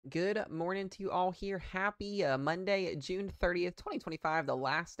Good morning to you all here. Happy Monday, June 30th, 2025, the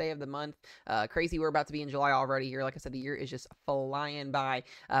last day of the month. Crazy, we're about to be in July already here. Like I said, the year is just flying by.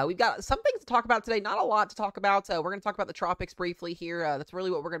 We've got some things to talk about today, not a lot to talk about. We're going to talk about the tropics briefly here. That's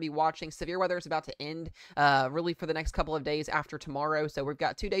really what we're going to be watching. Severe weather is about to end really for the next couple of days after tomorrow. So we've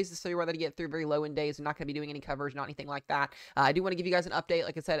got 2 days of severe weather to get through, very low end days. I'm not going to be doing any coverage, not anything like that. I do want to give you guys an update.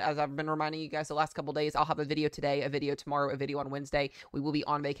 Like I said, as I've been reminding you guys the last couple of days, I'll have a video today, a video tomorrow, a video on Wednesday. We will be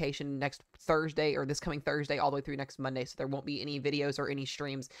on vacation next Thursday or this coming Thursday all the way through next Monday. So there won't be any videos or any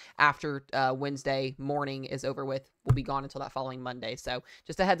streams after Wednesday morning is over with. We'll be gone until that following Monday. So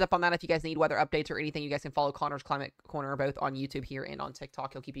just a heads up on that. If you guys need weather updates or anything, you guys can follow Connor's Climate Corner both on YouTube here and on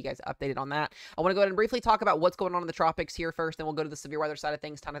TikTok. He'll keep you guys updated on that. I want to go ahead and briefly talk about what's going on in the tropics here first. Then we'll go to the severe weather side of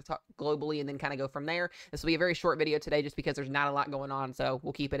things, kind of talk globally, and then kind of go from there. This will be a very short video today just because there's not a lot going on. So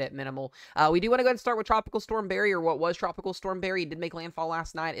we'll keep it at minimal. We do want to go ahead and start with Tropical Storm Barry, or what was Tropical Storm Barry. It did make landfall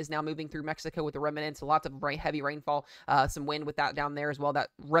last night, is now moving through Mexico with the remnants. So lots of heavy rainfall, some wind with that down there as well. That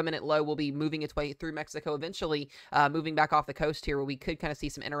remnant low will be moving its way through Mexico, eventually moving back off the coast here, where we could kind of see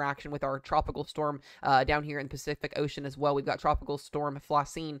some interaction with our tropical storm down here in the Pacific Ocean as well. We've got Tropical Storm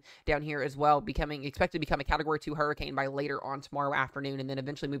Flacine down here as well, expected to become a Category 2 hurricane by later on tomorrow afternoon, and then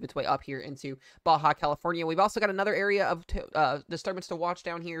eventually move its way up here into Baja California. We've also got another area of disturbance to watch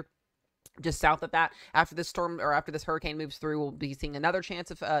down here just south of that. After this storm, or after this hurricane moves through, we'll be seeing another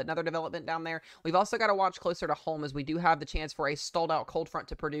chance of another development down there. We've also got to watch closer to home, as we do have the chance for a stalled out cold front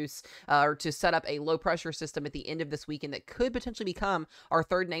to produce or to set up a low pressure system at the end of this weekend that could potentially become our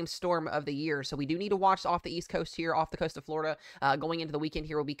third named storm of the year. So we do need to watch off the east coast here, off the coast of Florida, going into the weekend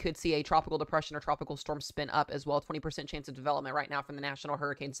here, where we could see a tropical depression or tropical storm spin up as well. 20% chance of development right now from the National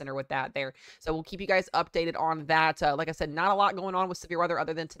Hurricane Center with that there. So we'll keep you guys updated on that. Like I said, not a lot going on with severe weather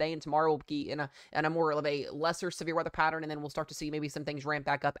other than today and tomorrow. We'll be in a more of a lesser severe weather pattern, and then we'll start to see maybe some things ramp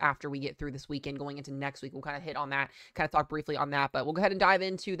back up after we get through this weekend going into next week. We'll kind of hit on that, kind of talk briefly on that, but we'll go ahead and dive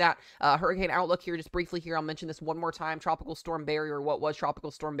into that hurricane outlook here just briefly here. I'll mention this one more time. Tropical Storm Barry, or what was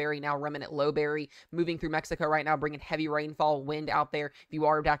Tropical Storm Barry, now remnant low Barry, moving through Mexico right now, bringing heavy rainfall, wind out there. If you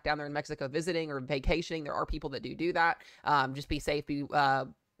are back down there in Mexico visiting or vacationing, there are people that do that. Just be safe,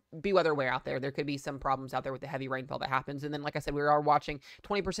 be weather aware out there. There could be some problems out there with the heavy rainfall that happens. And then, like I said, we are watching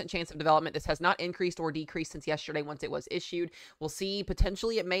 20% chance of development. This has not increased or decreased since yesterday once it was issued. We'll see,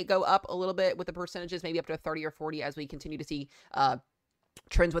 potentially it may go up a little bit with the percentages, maybe up to 30 or 40, as we continue to see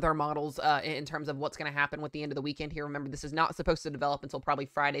trends with our models in terms of what's going to happen with the end of the weekend here. Remember, this is not supposed to develop until probably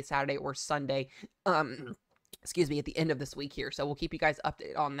Friday, Saturday, or Sunday. Excuse me, at the end of this week here. So we'll keep you guys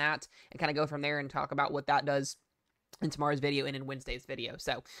updated on that and kind of go from there and talk about what that does in tomorrow's video and in Wednesday's video.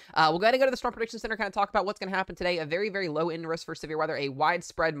 So we'll go ahead and go to the Storm Prediction Center, kind of talk about what's going to happen today. A very, very low end risk for severe weather, a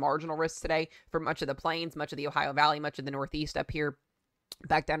widespread marginal risk today for much of the plains, much of the Ohio Valley, much of the Northeast up here,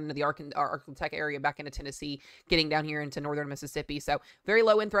 back down into the Arkansas area, back into Tennessee, getting down here into northern Mississippi. So very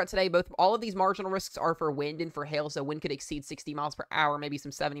low wind threat today. All of these marginal risks are for wind and for hail. So wind could exceed 60 miles per hour, maybe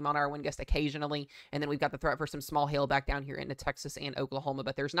some 70-mile-an-hour wind gusts occasionally. And then we've got the threat for some small hail back down here into Texas and Oklahoma.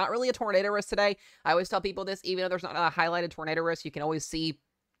 But there's not really a tornado risk today. I always tell people this, even though there's not a highlighted tornado risk, you can always see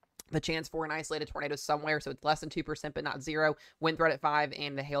the chance for an isolated tornado somewhere. So it's less than 2%, but not 0. Wind threat at 5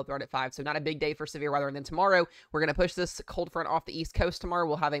 and the hail threat at 5. So not a big day for severe weather. And then tomorrow, we're going to push this cold front off the East Coast tomorrow.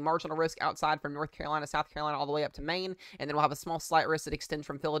 We'll have a marginal risk outside from North Carolina, South Carolina, all the way up to Maine. And then we'll have a small slight risk that extends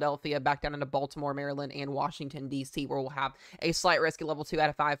from Philadelphia back down into Baltimore, Maryland, and Washington, D.C., where we'll have a slight risk at level 2 out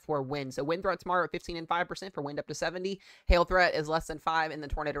of 5 for wind. So wind threat tomorrow at 15 and 5% for wind up to 70. Hail threat is less than 5, and the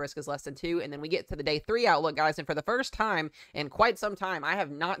tornado risk is less than 2. And then we get to the day 3 outlook, guys. And for the first time in quite some time, I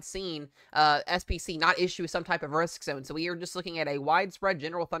have not seen SPC not issue some type of risk zone. So we are just looking at a widespread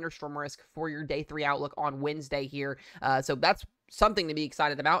general thunderstorm risk for your day 3 outlook on Wednesday here. So that's something to be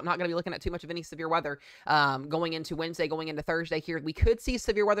excited about. Not going to be looking at too much of any severe weather going into Wednesday, going into Thursday here. We could see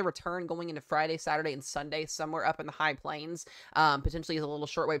severe weather return going into Friday, Saturday, and Sunday, somewhere up in the high plains. Potentially as a little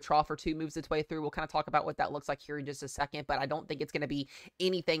shortwave trough or two moves its way through. We'll kind of talk about what that looks like here in just a second, but I don't think it's going to be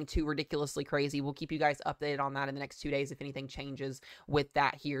anything too ridiculously crazy. We'll keep you guys updated on that in the next 2 days if anything changes with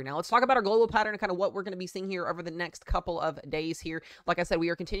that here. Now let's talk about our global pattern and kind of what we're going to be seeing here over the next couple of days here. Like I said, we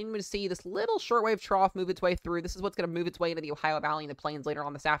are continuing to see this little shortwave trough move its way through. This is what's going to move its way into the Ohio Valley and the plains later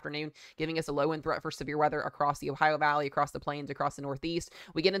on this afternoon, giving us a low end threat for severe weather across the Ohio Valley, across the plains, across the Northeast.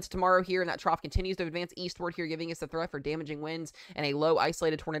 We get into tomorrow here, and that trough continues to advance eastward here, giving us a threat for damaging winds and a low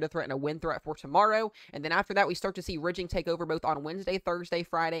isolated tornado threat and a wind threat for tomorrow. And then after that, we start to see ridging take over both on Wednesday, Thursday,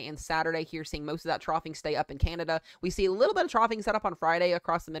 Friday, and Saturday here, seeing most of that troughing stay up in Canada. We see a little bit of troughing set up on Friday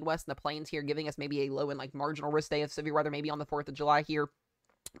across the Midwest and the plains here, giving us maybe a low and like marginal risk day of severe weather, maybe on the 4th of July here.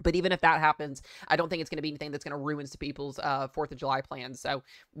 But even if that happens, I don't think it's going to be anything that's going to ruin people's 4th of July plans. So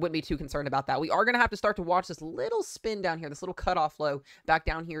wouldn't be too concerned about that. We are going to have to start to watch this little spin down here, this little cutoff low back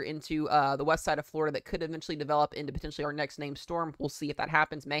down here into the west side of Florida that could eventually develop into potentially our next named storm. We'll see if that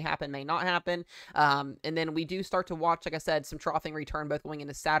happens. May happen, may not happen. And then we do start to watch, like I said, some troughing return both going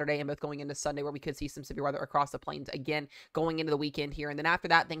into Saturday and both going into Sunday, where we could see some severe weather across the plains again going into the weekend here. And then after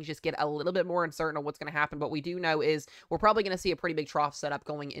that, things just get a little bit more uncertain on what's going to happen. What we do know is we're probably going to see a pretty big trough setup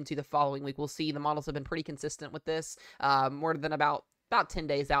going into the following week. We'll see the models have been pretty consistent with this, more than about 10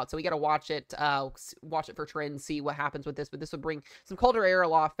 days out. So we got to watch it for trends, see what happens with this. But this would bring some colder air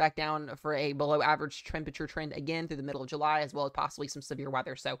aloft back down for a below average temperature trend again through the middle of July, as well as possibly some severe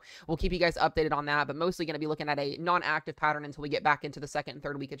weather. So we'll keep you guys updated on that, but mostly going to be looking at a non-active pattern until we get back into the 2nd and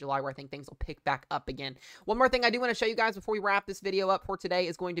 3rd week of July, where I think things will pick back up again. One more thing I do want to show you guys before we wrap this video up for today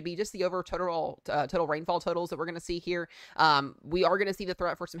is going to be just the total rainfall totals that we're going to see here. We are going to see the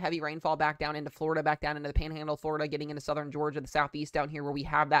threat for some heavy rainfall back down into Florida, back down into the Panhandle of Florida, getting into southern Georgia, the Southeast down here, where we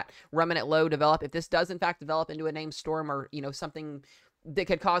have that remnant low develop. If this does in fact develop into a named storm, or something that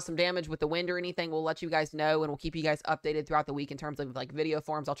could cause some damage with the wind or anything, we'll let you guys know, and we'll keep you guys updated throughout the week in terms of like video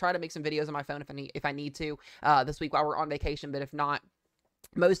forms. I'll try to make some videos on my phone if I need to this week while we're on vacation, but if not,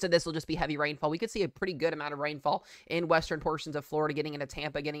 most of this will just be heavy rainfall. We could see a pretty good amount of rainfall in western portions of Florida, getting into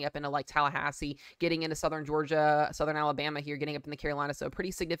Tampa, getting up into like Tallahassee, getting into southern Georgia, southern Alabama here, getting up in the Carolinas. So a pretty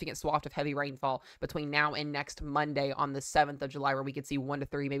significant swath of heavy rainfall between now and next Monday on the 7th of July, where we could see 1 to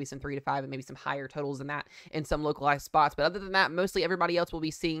 3, maybe some 3 to 5, and maybe some higher totals than that in some localized spots. But other than that, mostly everybody else will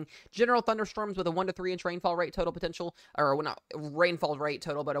be seeing general thunderstorms with a 1 to 3 inch rainfall rate total potential, or not rainfall rate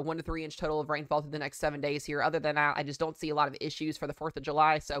total, but a 1 to 3 inch total of rainfall through the next 7 days here. Other than that, I just don't see a lot of issues for the 4th of July.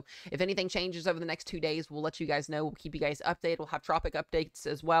 So if anything changes over the next 2 days, we'll let you guys know. We'll keep you guys updated. We'll have tropic updates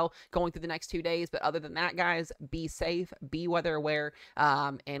as well going through the next 2 days. But other than that, guys, be safe, be weather aware,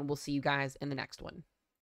 and we'll see you guys in the next one.